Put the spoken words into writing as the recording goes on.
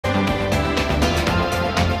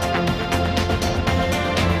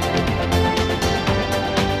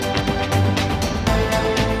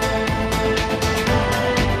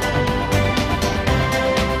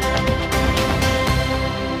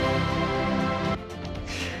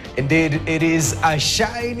Indeed, it is a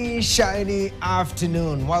shiny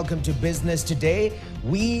afternoon. Welcome to Business Today.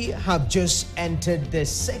 We have just entered the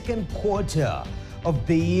second quarter of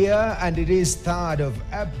the year, and it is 3rd of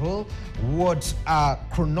April. What a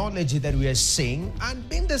chronology that we are seeing. And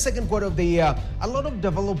in the second quarter of the year, a lot of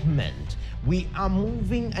development. We are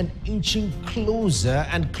moving and inching closer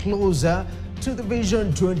and closer to the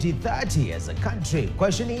Vision 2030 as a country.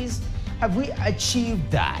 Question is, have we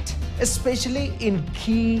achieved that, especially in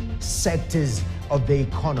key sectors of the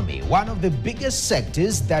economy? One of the biggest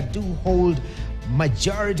sectors that do hold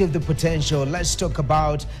majority of the potential. Let's talk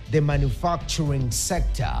about the manufacturing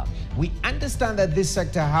sector. We understand that this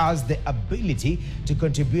sector has the ability to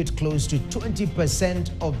contribute close to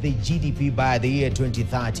 20% of the GDP by the year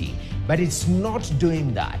 2030, but it's not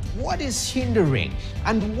doing that. What is hindering,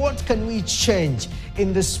 and what can we change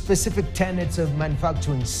in the specific tenets of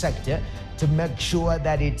manufacturing sector to make sure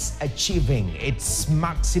that it's achieving its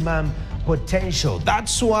maximum potential?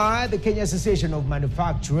 That's why the Kenya Association of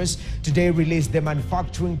Manufacturers today released the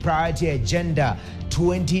Manufacturing Priority Agenda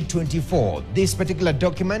 2024. This particular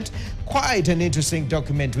document, quite an interesting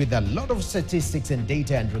document with a lot of statistics and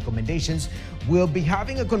data and recommendations. We'll be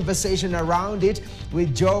having a conversation around it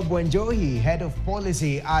with Job Wanjohi, Head of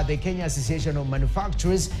Policy at the Kenya Association of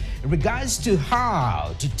Manufacturers, in regards to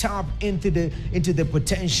how to tap into the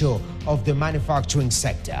potential of the manufacturing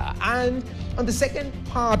sector. And on the second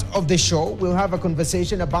part of the show, we'll have a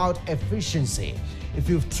conversation about efficiency. If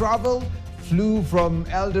you've traveled, flew from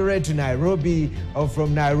Eldoret to Nairobi or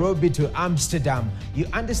from Nairobi to Amsterdam, you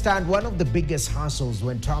understand one of the biggest hassles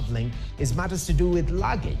when traveling is matters to do with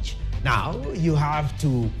luggage. Now, you have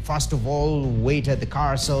to, first of all, wait at the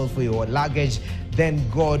carousel for your luggage, then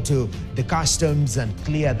go to the customs and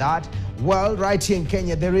clear that. Well, right here in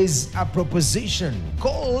Kenya, there is a proposition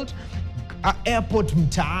called Airport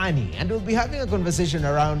Mtaani, and we'll be having a conversation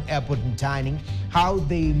around Airport Mtaani, how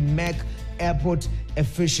they make airport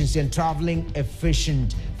efficiency and traveling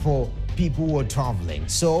efficient for people who are traveling.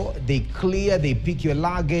 So they pick your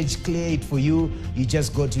luggage, clear it for you. You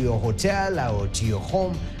just go to your hotel or to your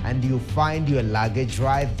home and you find your luggage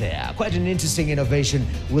right there. Quite an interesting innovation.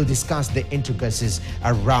 We'll discuss the intricacies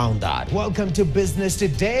around that. Welcome to Business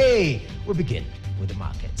Today. We'll begin with the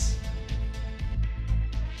markets.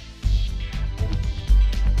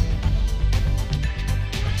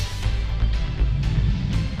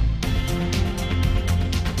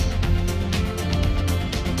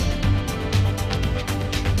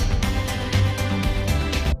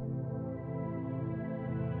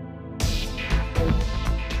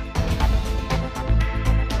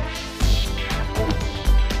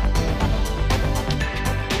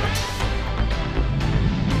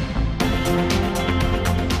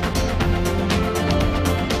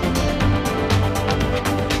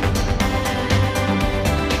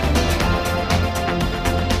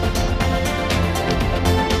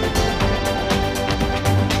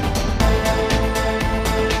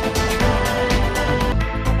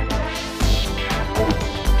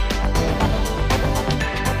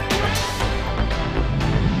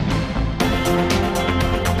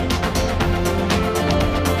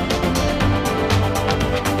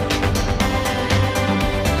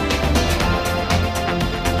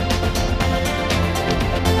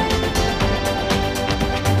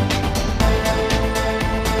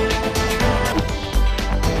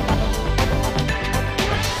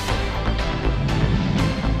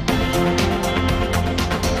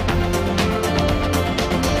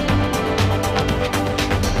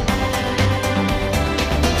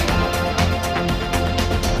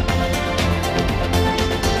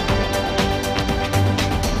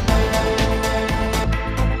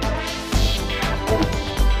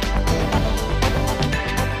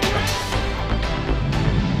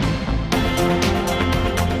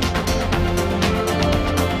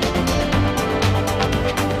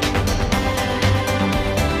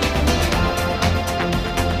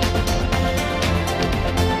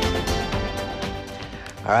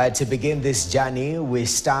 All right, to begin this journey, we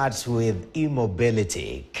start with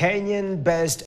e-mobility. Kenyan-based